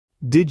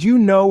Did you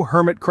know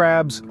hermit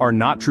crabs are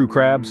not true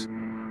crabs?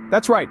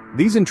 That's right,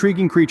 these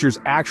intriguing creatures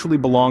actually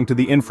belong to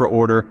the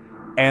infraorder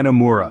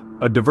Anomura,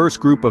 a diverse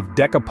group of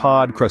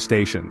decapod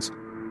crustaceans.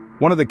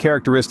 One of the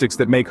characteristics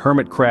that make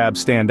hermit crabs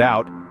stand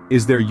out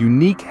is their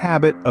unique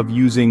habit of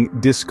using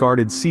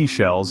discarded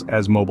seashells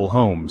as mobile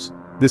homes.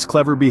 This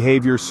clever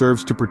behavior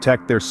serves to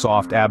protect their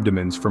soft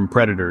abdomens from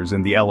predators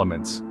and the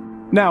elements.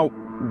 Now,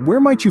 where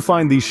might you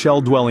find these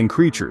shell-dwelling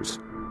creatures?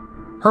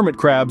 Hermit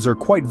crabs are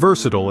quite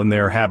versatile in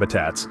their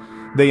habitats.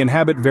 They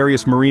inhabit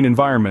various marine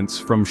environments,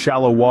 from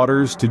shallow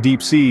waters to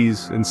deep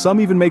seas, and some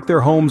even make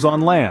their homes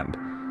on land.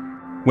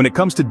 When it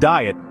comes to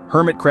diet,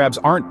 hermit crabs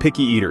aren't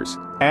picky eaters.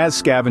 As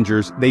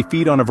scavengers, they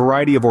feed on a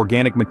variety of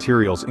organic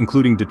materials,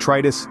 including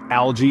detritus,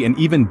 algae, and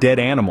even dead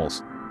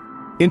animals.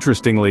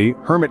 Interestingly,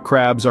 hermit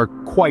crabs are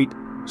quite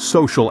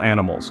social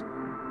animals.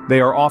 They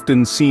are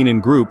often seen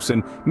in groups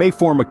and may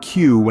form a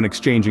queue when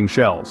exchanging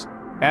shells.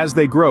 As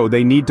they grow,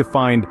 they need to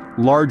find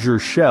larger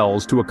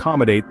shells to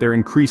accommodate their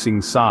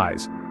increasing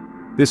size.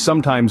 This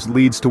sometimes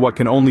leads to what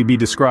can only be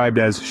described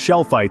as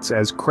shell fights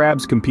as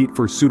crabs compete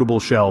for suitable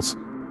shells.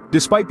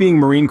 Despite being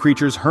marine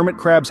creatures, hermit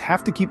crabs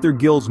have to keep their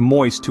gills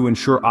moist to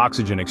ensure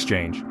oxygen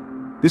exchange.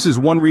 This is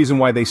one reason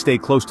why they stay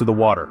close to the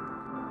water.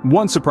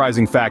 One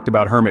surprising fact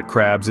about hermit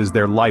crabs is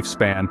their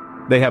lifespan.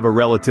 They have a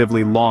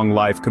relatively long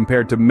life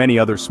compared to many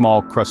other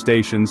small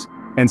crustaceans,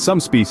 and some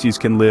species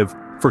can live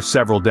for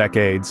several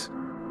decades.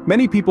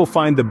 Many people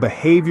find the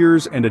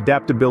behaviors and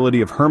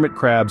adaptability of hermit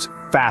crabs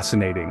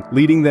fascinating,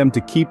 leading them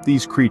to keep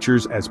these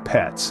creatures as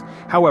pets.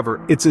 However,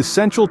 it's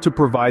essential to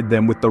provide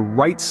them with the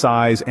right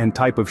size and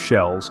type of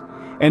shells,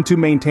 and to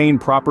maintain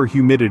proper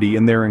humidity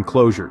in their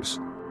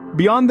enclosures.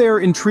 Beyond their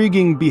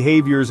intriguing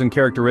behaviors and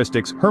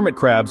characteristics, hermit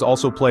crabs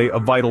also play a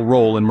vital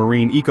role in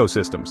marine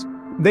ecosystems.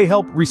 They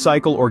help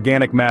recycle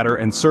organic matter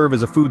and serve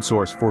as a food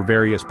source for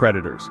various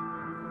predators.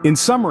 In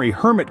summary,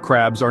 hermit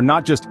crabs are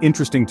not just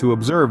interesting to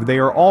observe, they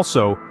are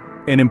also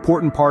an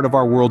important part of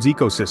our world's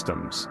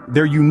ecosystems.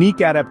 Their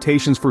unique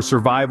adaptations for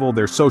survival,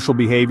 their social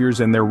behaviors,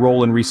 and their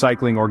role in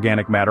recycling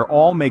organic matter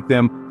all make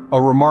them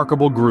a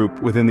remarkable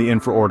group within the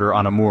infraorder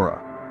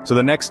Anomura. So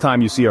the next time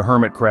you see a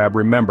hermit crab,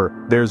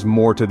 remember, there's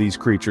more to these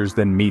creatures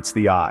than meets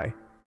the eye.